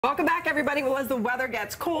Welcome back, everybody. Well, as the weather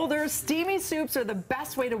gets colder, steamy soups are the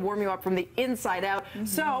best way to warm you up from the inside out.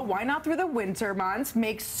 So why not, through the winter months,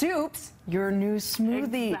 make soups your new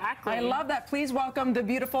smoothie? Exactly. I love that. Please welcome the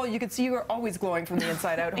beautiful, you can see you are always glowing from the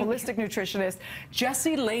inside out, holistic nutritionist,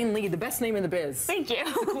 Jesse Lane Lee, the best name in the biz. Thank you.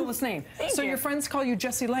 It's the coolest name. So your friends call you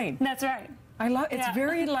Jesse Lane? That's right. I love it's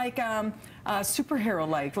very like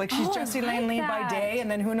superhero-like. Like she's Jesse Lane Lee by day,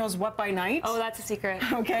 and then who knows what by night. Oh, that's a secret.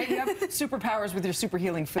 Okay, you have superpowers with your super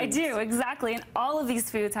healing foods. I do, exactly. And all of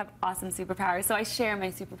these foods have awesome superpowers, so I share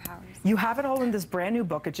my superpowers. You have it all in this brand new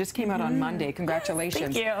book. It just came out on Monday.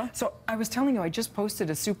 Congratulations. Thank you. So I was telling you, I just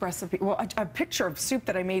posted a soup recipe, well, a picture of soup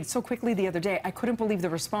that I made so quickly the other day. I couldn't believe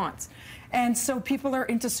the response. And so people are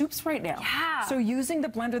into soups right now. Yeah. So using the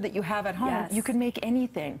blender that you have at home, you can make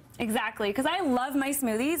anything. Exactly, because I love my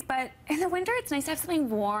smoothies, but in the winter it's nice to have something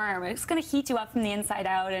warm. It's going to heat you up from the inside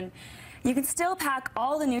out, and you can still pack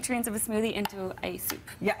all the nutrients of a smoothie into a soup.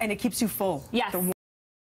 Yeah, and it keeps you full. Yes.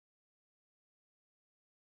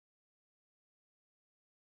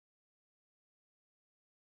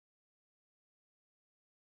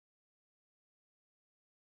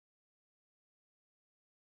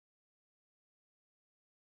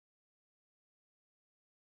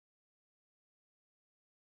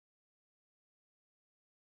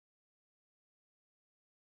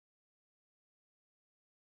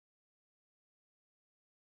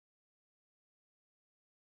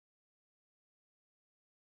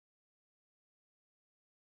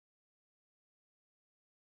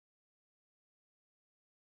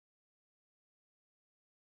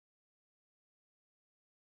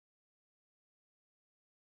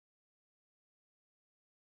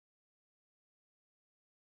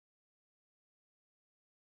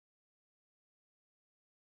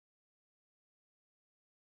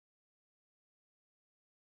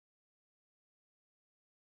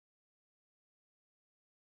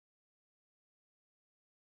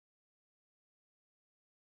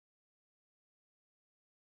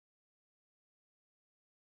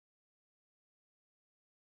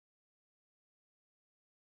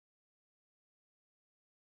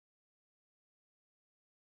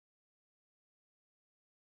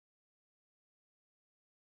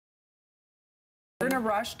 You're in a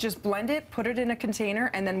rush, just blend it, put it in a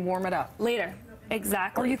container, and then warm it up. Later.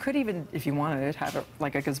 Exactly. Or you could even, if you wanted it, have it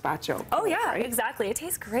like a gazpacho. Oh yeah, right? Exactly. It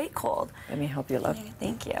tastes great cold. Let me help you, love.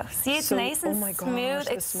 Thank you. See, it's So, nice and oh my smooth.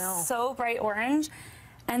 gosh, It's the smell. so bright orange.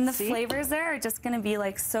 And the flavors there are just going to be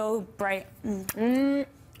like so bright. Oh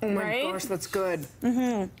my gosh, that's good.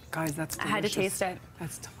 Guys, that's delicious. I had to taste it.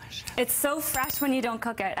 That's delicious. It's so fresh when you don't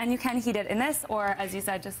cook it, and you can heat it in this, or as you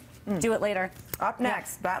said, just do it later. Up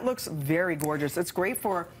next, that looks very gorgeous. It's great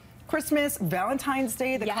for Christmas, Valentine's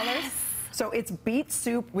Day, the colors. So it's beet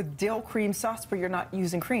soup with dill cream sauce, but you're not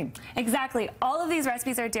using cream. Exactly. All of these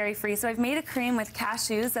recipes are dairy-free, so I've made a cream with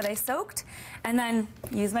cashews that I soaked, and then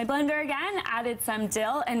used my blender again, added some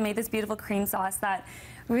dill, and made this beautiful cream sauce that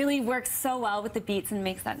really works so well with the beets and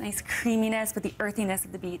makes that nice creaminess with the earthiness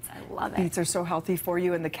of the beets. I love it. Beets are so healthy for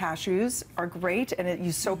you, and the cashews are great, and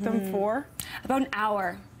you soak them for? About an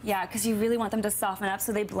hour. Yeah, because you really want them to soften up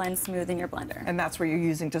so they blend smooth in your blender. And that's where you're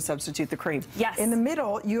using to substitute the cream. Yes. In the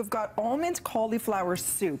middle, you've got almond cauliflower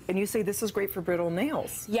soup, and you say this is great for brittle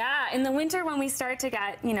nails. Yeah, in the winter when we start to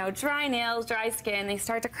get, you know, dry nails, dry skin, they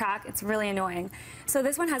start to crack, it's really annoying. So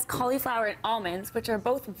this one has cauliflower and almonds, which are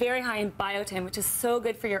both very high in biotin, which is so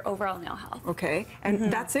good for your overall nail health. Okay,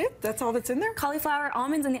 and that's it? That's all that's in there? Cauliflower,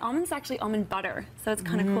 almonds, and the almonds is actually almond butter, so it's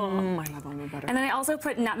kind of cool. I love almond butter. And then I also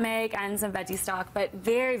put nutmeg and some veggie stock, but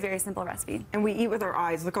very, very simple recipe. And we eat with our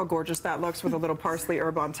eyes. Look how gorgeous that looks with a little parsley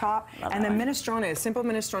herb on top. And then minestrone, simple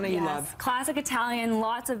minestrone you love. Classic Italian,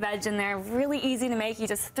 lots of veg in there, really easy to make. You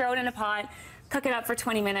just throw it in a pot, cook it up for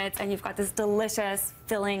 20 minutes, and you've got this delicious,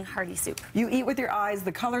 filling, hearty soup. You eat with your eyes.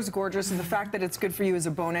 The color's gorgeous, and the fact that it's good for you is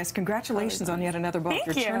a bonus. Congratulations on yet another book. Thank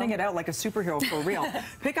you. You're churning it out like a superhero for real.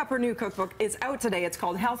 Pick up her new cookbook. It's out today. It's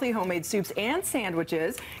called Healthy Homemade Soups and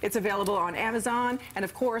Sandwiches. It's available on Amazon and,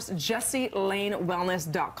 of course,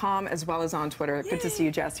 JesseLaneWellness.com, as well as on Twitter. Good to see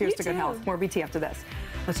you, Jess. Here's to good health. More BT after this.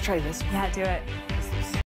 Let's try this. Yeah, do it.